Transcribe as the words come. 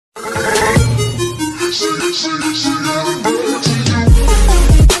Guys,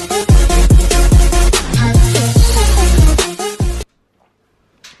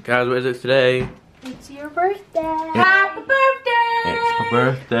 what is it today? It's your birthday. Happy birthday! It's my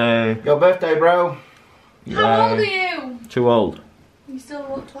birthday. Your birthday, bro. How old are you? Too old. You still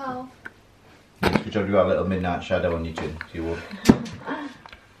look 12. Good job you got a little midnight shadow on your chin. You would.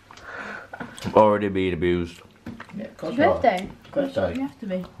 I've already been abused. Yeah, of course It's your birthday. Birthday. You have to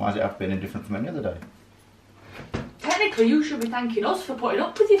be. Why does it have to be any different from any other day? Technically, you should be thanking us for putting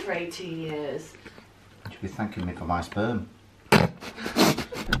up with you for 18 years. You should be thanking me for my sperm.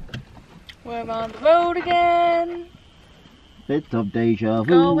 We're on the road again. Bit of deja vu.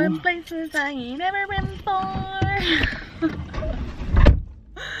 Going places I ain't never been before.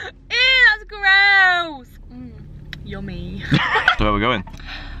 Ew, that's gross. Yummy. So where are we going?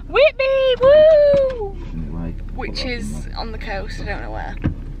 Whitby, woo! Anyway, Which is on the coast, I don't know where.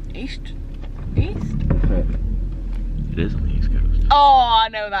 East? East? It is on the East Coast. Oh, I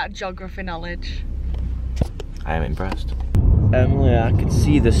know that geography knowledge. I am impressed. Emily, I can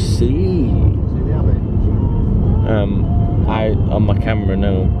see the sea. On my camera,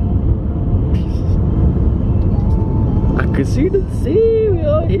 no. I can see the sea, we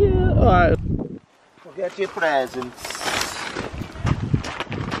are here. Alright. we'll get your presents.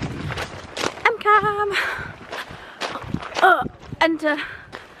 I'm calm. Enter.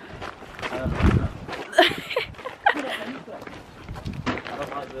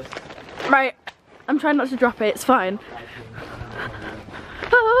 Right, I'm trying not to drop it, it's fine.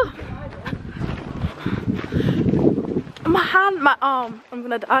 Oh. My hand, my arm, I'm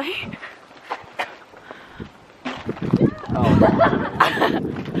gonna die. Oh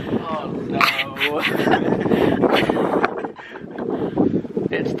no.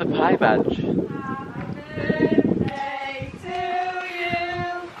 It's the pie badge.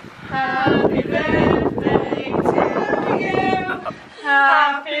 Happy birthday to you.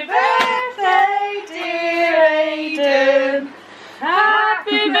 Happy birthday, dear Aiden.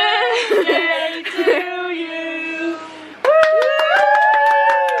 Happy birthday to you.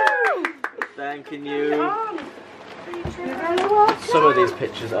 Thanking you. Some of these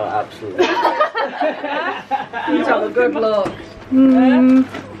pictures are absolutely. You have a good look.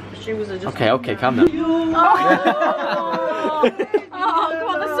 She was just. Okay, calm down. Oh, come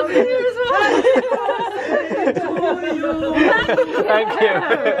on, there's something here as well. Thank you.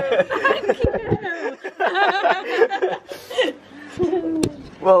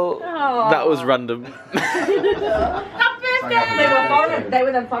 Well, that was random. They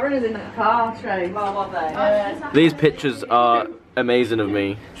were the foreigners in the car train. Well, were they? These pictures are amazing of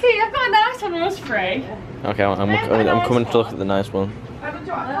me. See, I've got a nice one, us free. Okay, I'm coming to look at the nice one.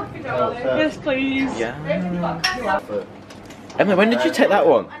 Yes, please. Yeah. Emma, when did you take that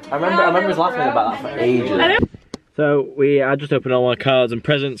one? I remember us laughing about that for ages. So I just opened all my cards and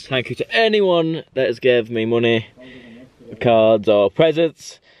presents. Thank you to anyone that has gave me money, cards or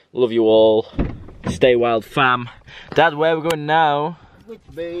presents. Love you all. Stay wild, fam. Dad, where are we going now?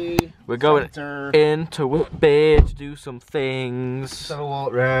 Whitby. We're going Centre. into Whitby to do some things. Just have a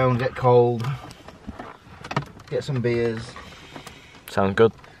walk round, get cold, get some beers. Sounds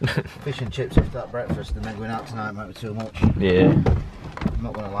good. Fish and chips after that breakfast, and then going out tonight might be too much. Yeah. I'm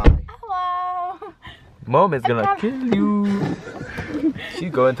not gonna lie. Hello. Mom is gonna kill you.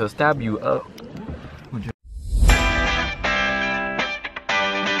 She's going to stab you up.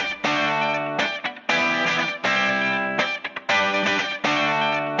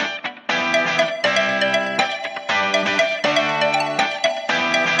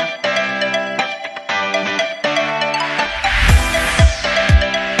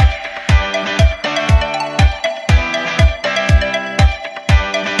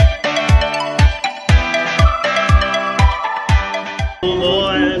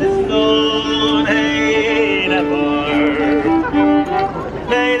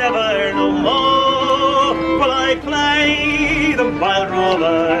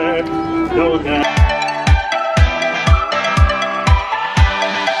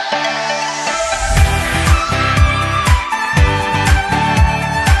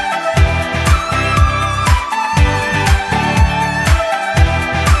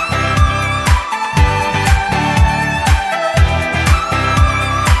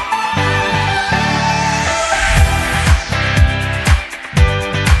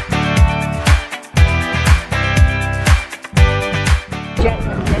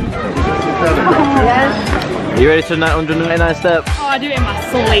 You ready to 199 steps? Oh, I do it in my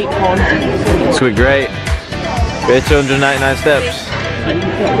sleep, hon. It's gonna be great. Ready to 199 steps?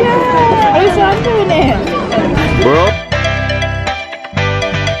 Yeah! Who's I'm doing it? We're up.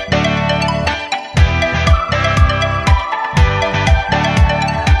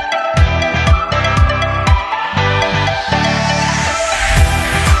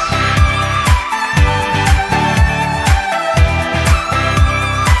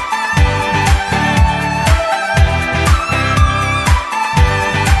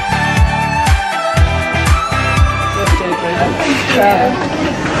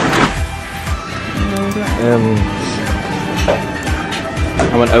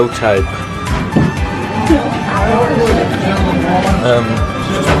 I'm an O-type.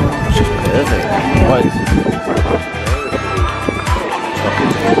 It's just perfect. What is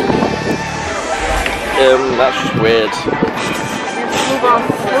that's just weird. Move on,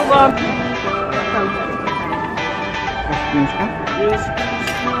 move on.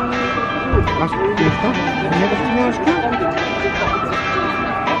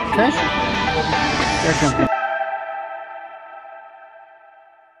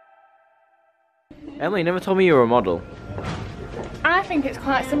 Emily, you never told me you were a model. I think it's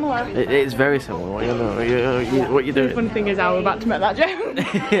quite similar. It's very similar. What are you doing? The funny thing is, I was about to make that joke.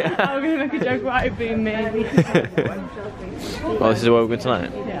 Yeah. I was going to make a joke about it being me. Well, this is where we're going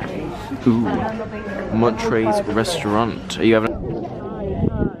tonight? Yeah. Ooh. Montrey's restaurant. Are you having...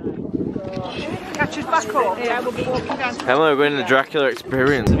 Catch us back up. Yeah, we'll be walking down. Emily, we're going to the Dracula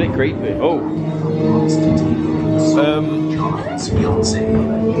experience. It's a bit creepy. Oh. Jonathan's fiancée,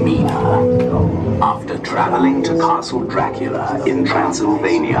 Mina, after traveling to Castle Dracula in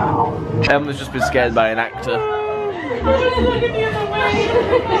Transylvania. Emily's just been scared by an actor.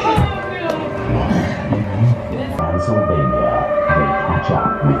 Transylvania, they catch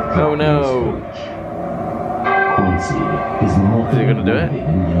up with Oh no. Quincy is not Is he gonna do it?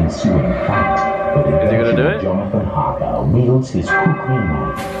 in the ensuing fight, but Is he gonna do it? Jonathan Harker wields his cookery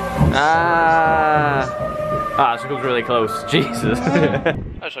knife. Ah, so it comes really close. Jesus.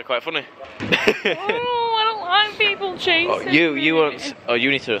 Actually quite funny. Oh, I don't like people chasing Oh, you want... Oh, you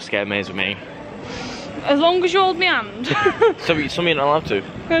need to scare maze with me. As long as you hold my hand. Some you're not allowed to.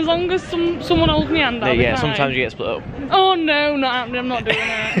 As long as someone holds my hand, I'll be fine. Sometimes you get split up. Oh no, not happening, I'm not doing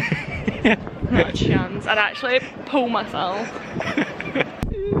it. Not a chance. I'd actually pull myself.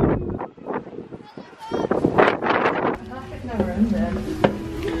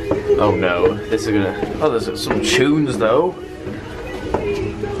 Oh no, this is gonna... Oh, there's some tunes though.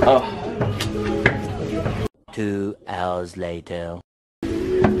 Oh. 2 hours later.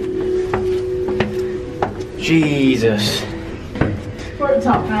 Jesus. We're at the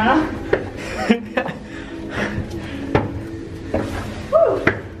top now.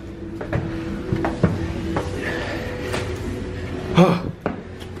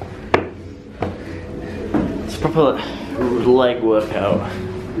 It's a proper leg workout.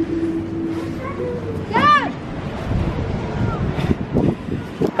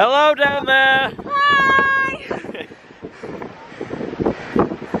 Hello down there! Hi!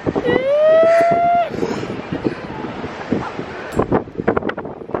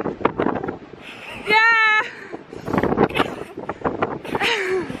 Yeah!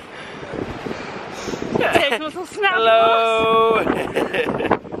 Take a little snap. Hello!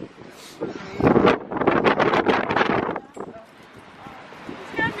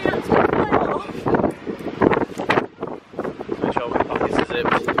 Make sure my pockets are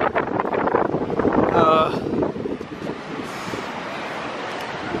zipped.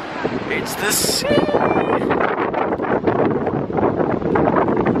 It's the sea!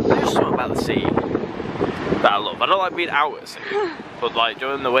 There's something about the sea that I love. I don't like being out at sea, but like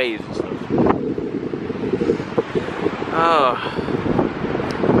during the waves and stuff. Oh,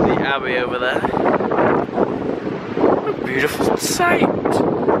 the abbey over there. What a beautiful sight!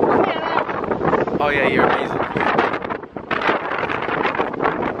 Oh yeah, you're amazing.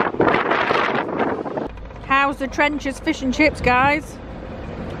 How's the trenches, fish and chips, guys?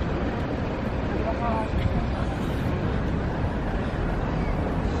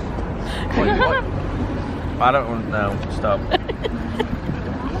 What? I don't want to know. Stop.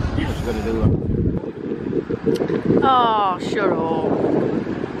 You just gotta do it. Oh, shut up.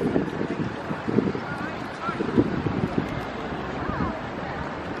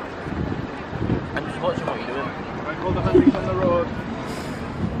 I'm just watching what you're doing. All the hunting's on the road.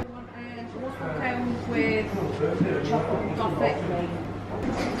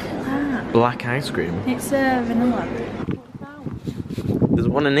 Black ice cream. It's vanilla. There's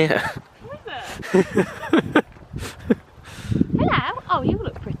one in here. Hello. Oh, you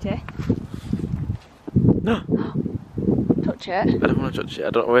look pretty. No. Touch it. I don't want to touch it. I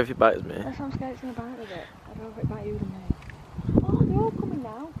don't know if it bites me. That's why I'm scared it's going to bite with it. I don't know if it bite you or me. Oh, they're all coming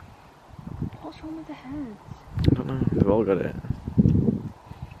now. What's wrong with the heads? I don't know. They've all got it.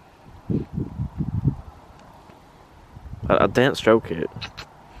 I didn't stroke it.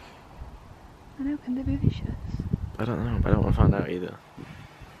 I know, can they be vicious? I don't know, but I don't want to find out either.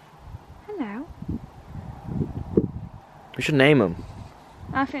 Hello. We should name them.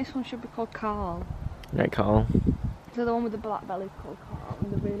 I think this one should be called Carl. Right, Carl. So the one with the black belly is called Carl,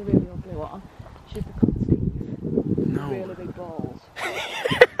 and the really, really ugly one should be called Steve. No. Really big balls.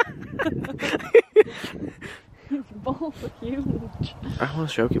 His balls are huge. I want to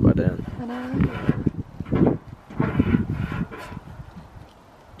stroke it, but I don't. I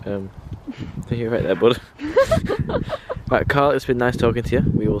know. Thank you right there, bud. Right, Carl, it's been nice talking to you.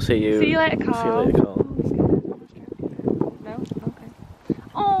 We will see you. See you later, Carl. See you later, Carl. No? Okay.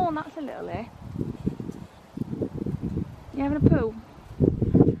 Oh, that's a little eh? You having a poo?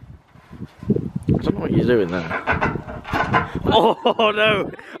 I don't know what you're doing there. Oh no!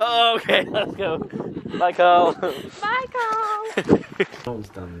 Oh, okay, let's go. Bye, Carl. Bye, Carl. Don't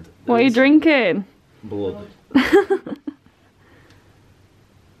stand. What are you drinking? Blood.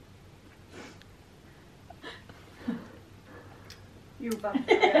 You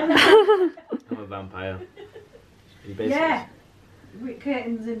vampire. I'm a vampire. You Yeah. With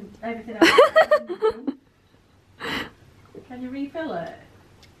curtains and everything else. Can you refill it?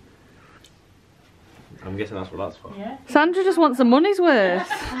 I'm guessing that's what that's for. Yeah. Sandra just wants the money's worth.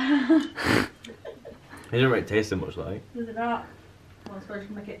 It doesn't really taste so much like. Does it not? Well, I suppose you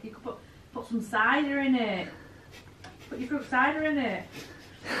can make it. You could put some cider in it. Put your fruit cider in it.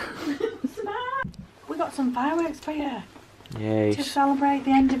 Smart. We got some fireworks for you Yay. to celebrate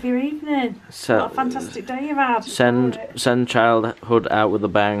the end of your evening. So, What a fantastic day you've had. Send childhood out with a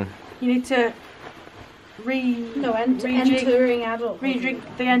bang. You need to entering adult. re-drink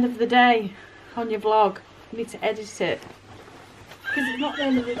the end of the day on your vlog. You need to edit it. Because it's not the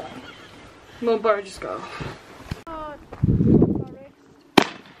end of the day. Mum, better just go. Oh.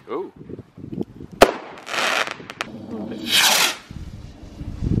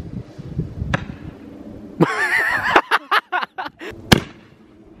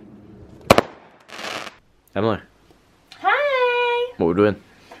 Emily, Hi! what we're doing?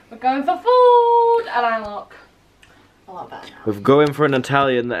 We're going for food, and I look a lot better now. We're going for an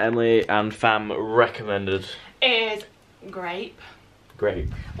Italian that Emily and fam recommended. It is grape. Great.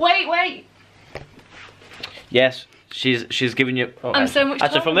 Wait! Yes, she's giving you. Oh, I'm so much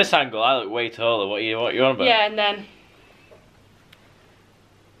actually, taller. from this angle, I look way taller. What you on about? Yeah, and then.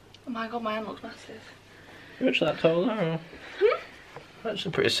 Oh my god, my hand looks massive. You're actually that tall, I don't know.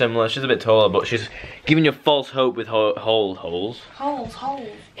 Actually, pretty similar. She's a bit taller, but she's giving you false hope with holes. Holes.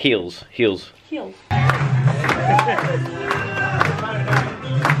 Heels. Heels.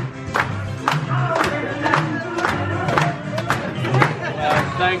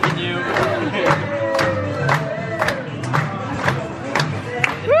 Thanking you.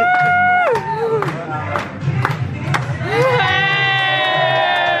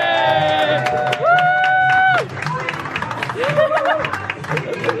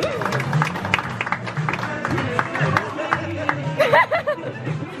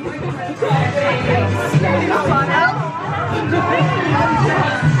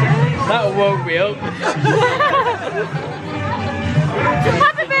 That woke me up.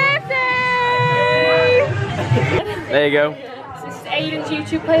 Happy birthday! There you go. So this is Aiden's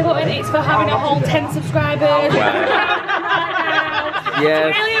YouTube play button. It's for having a whole 10 subscribers.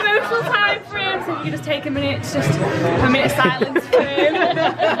 Yes. Really emotional time for him, so if you could just take a minute, just a minute of silence for him.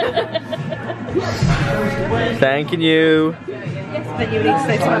 Thanking you. Then you need to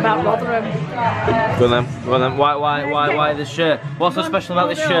say something about Rotherham. Go on then. Why this shirt? What's so special about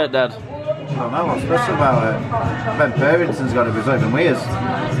this shirt, Dad? I don't know what's special about it. Ben Parrington's got it, but it's not even weird.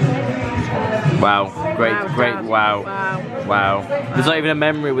 Wow. Great. Wow. There's not even a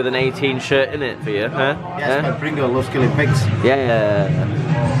memory with an 18 shirt in it for you, huh? Yes, my Pringle loves killing pigs. Yeah.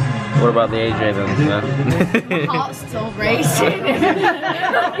 What about the AJ then? Heart's still racing.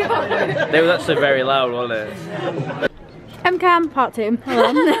 They was actually very loud, wasn't it? Cam part 2.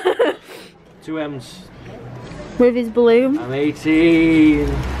 Hello. 2 M's. With his balloon. I'm 18.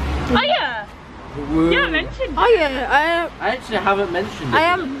 Oh yeah! Woo. Yeah, I mentioned. Oh yeah, I actually haven't mentioned it. I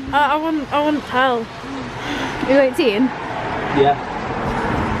am. I wouldn't tell. You're 18. Yeah.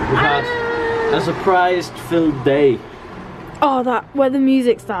 We've had a surprise-filled day. Oh, that where the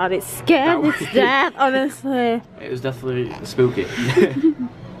music started, it scared me to death. Honestly. It was definitely spooky.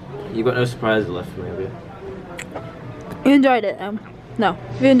 You've got no surprises left for me, have you? You enjoyed it, No,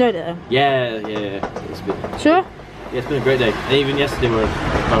 you enjoyed it, Yeah. It's been, Sure. yeah, it's been a great day. And even yesterday we were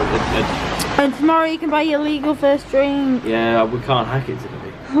And tomorrow you can buy your legal first drink. yeah, we can't hack it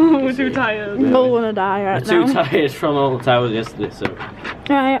today. We're too tired. We all wanna die right We're now. too tired from all the towers yesterday, so.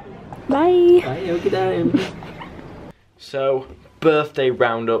 Alright, bye. Bye, okay, damn. So, birthday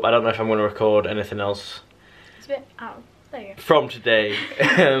roundup. I don't know if I'm going to record anything else It's a bit out. There you go. from today.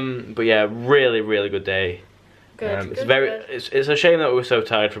 But yeah, really good day. Good. It's it's a shame that we were so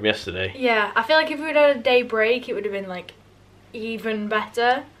tired from yesterday. Yeah, I feel like if we'd had a day break, it would have been like even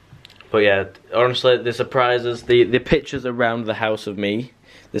better. But yeah, honestly, the surprises, the pictures around the house of me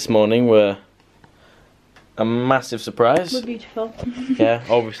this morning were a massive surprise. We're beautiful. Yeah,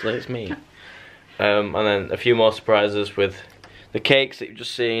 obviously it's me. And then a few more surprises with the cakes that you've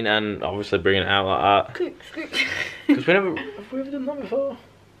just seen, and obviously bringing it out like that. Because have we ever done that before?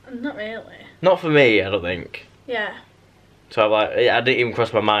 Not really. Not for me, I don't think. Yeah. So I didn't even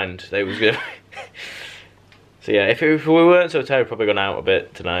cross my mind that it was good. So yeah, if we weren't so tired, we'd probably gone out a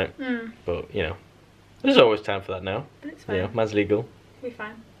bit tonight. But you know, there's always time for that now. But it's fine. You know, man's legal. We're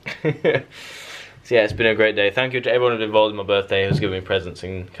fine. So yeah, it's been a great day. Thank you to everyone who's involved in my birthday, who's given me presents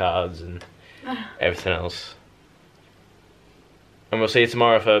and cards and everything else. And we'll see you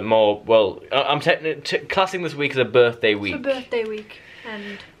tomorrow for more. Well, I'm classing this week as a birthday week. It's a birthday week,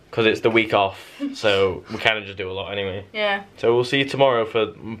 and because it's the week off, so we kind of just do a lot anyway. Yeah. So we'll see you tomorrow for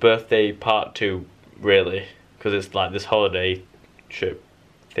birthday part 2, really, because it's like this holiday trip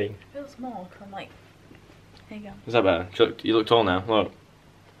thing. I feel small, because I'm like, there you go. Is that better? You look tall now. Look.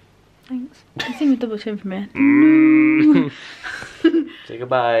 Thanks. You seem a double chin for me. No. Say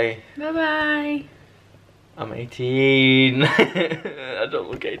goodbye. Bye bye. I'm 18. I don't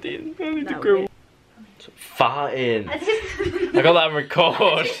look 18. I need to grow. Farting. I got that on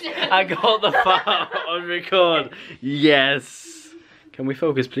record. I got the fart on record. Yes. Can we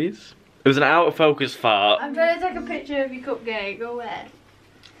focus, please? It was an out of focus fart. I'm trying to take a picture of your cupcake. Go away.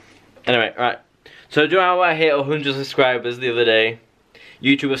 Anyway, right. So do you know how I hit 100 subscribers the other day?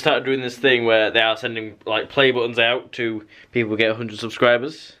 YouTube have started doing this thing where they are sending like play buttons out to people who get 100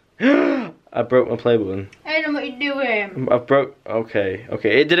 subscribers. I broke my play button. I don't know what you're doing. I broke. Okay.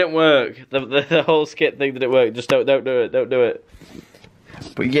 It didn't work. The whole skit thing didn't work. Just don't do it. Don't do it.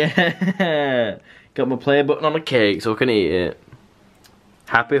 But yeah, got my play button on a cake so I can eat it.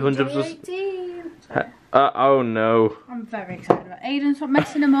 Happy 100 subscribers. Oh no. I'm very excited about Aiden. Stop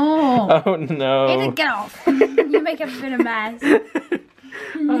messing them up. Oh no. Aiden, get off. You make everything a mess.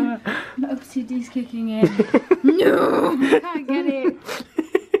 My OCD's kicking in. No, I can't get it.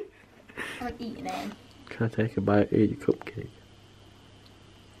 I'm eating it. Can I take a bite of your cupcake?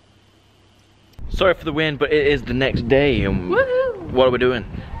 Sorry for the wind, but it is the next day, and what are we doing?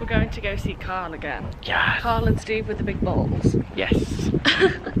 We're going to go see Carl again. Yeah. Carl and Steve with the big balls. Yes.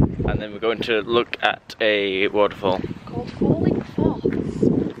 And then we're going to look at a waterfall. Called Falling Fox.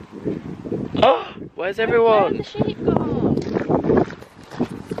 Oh! Where's everyone? Where's the sheep gone?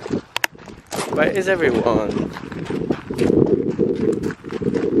 Where is everyone?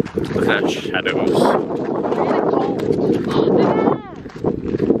 Look at that shadows. Really cold. Oh,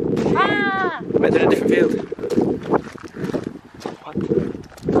 they're there. Ah! Wait, they're in a different field. What?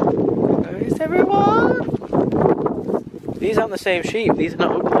 Where is everyone? These aren't the same sheep. These are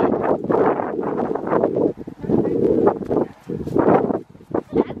not ugly.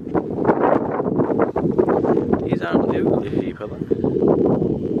 These aren't the ugly sheep, are they?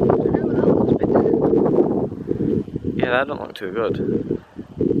 Yeah, that don't look too good.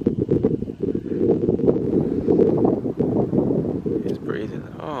 He's breathing.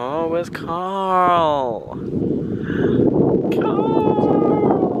 Oh, where's Carl?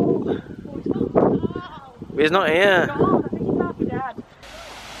 Carl! He's not here. God, I think he's not dad.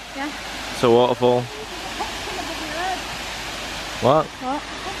 Yeah. It's a waterfall. What?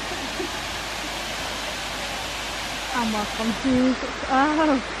 I'm welcome to.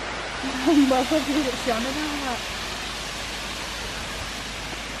 Oh. I'm welcome to the Canada.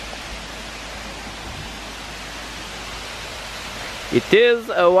 It is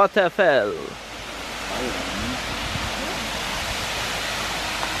a waterfall.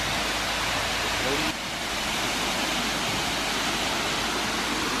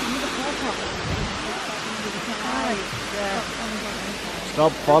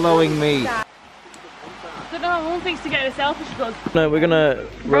 Stop following me. I don't know, everyone thinks to get a selfie, she goes, No, we're gonna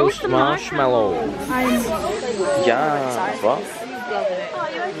roast marshmallows. Yeah, what?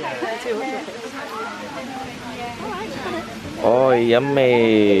 Oh,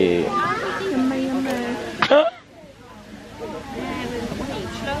 yummy.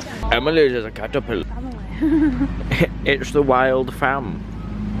 Emily is a caterpillar. It's the wild fam.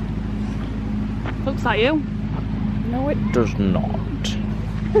 looks like you. No, it does not.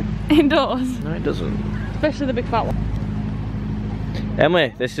 It does. No, it doesn't. Especially the big fat one.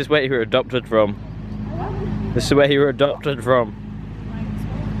 Emily, this is where you were adopted from. This is where you were adopted from.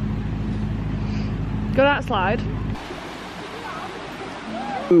 Go that slide.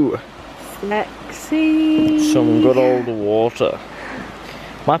 Ooh. Sexy. Some good old water.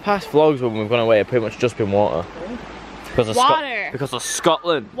 My past vlogs when we've gone away have pretty much just been water. Because of Water. Because of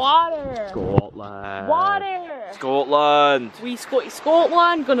Scotland. Water. Scotland. Water. Scotland. We Scotty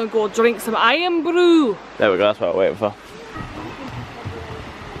Scotland gonna go drink some iron brew. There we go, that's what I'm waiting for.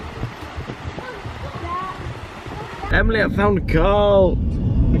 Emily, I found Carl.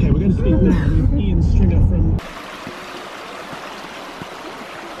 Okay, we're going to speak now with Ian Stringer from...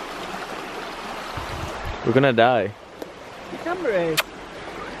 We're gonna die.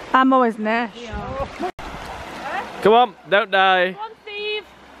 I'm always Nash. Come on, don't die. Come on, Steve.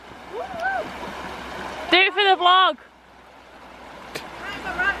 Do it for the vlog.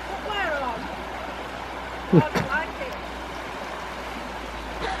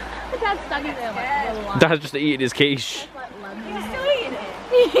 Dad's standing there like Dad's just eating his quiche. You're still eating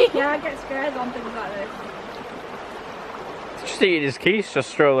it? Yeah, I get scared on things like this. Just eating his quiche, just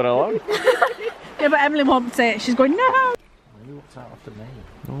strolling along. Yeah, but Emily wants it. She's going, no! You looked out after me.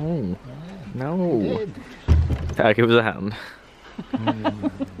 No. No. I'll give us a hand.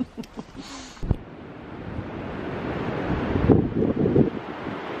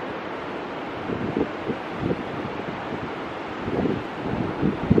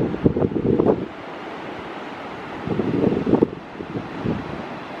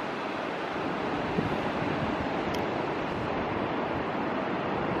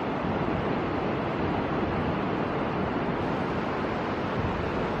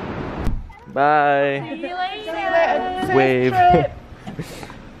 Bye. See you later. Wave.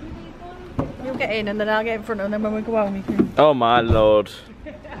 You'll get in and then I'll get in front and then when we go home you can... Oh my lord.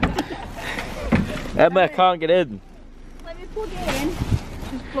 Emma, I can't get in. Let me plug it in.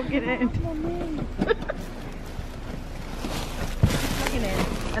 Just plug it in. Plug it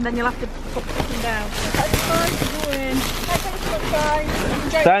in. And then you'll have to put it down.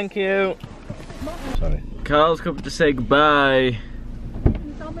 Thank you. Sorry. Carl's come to say goodbye.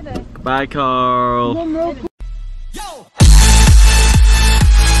 Goodbye, Carl.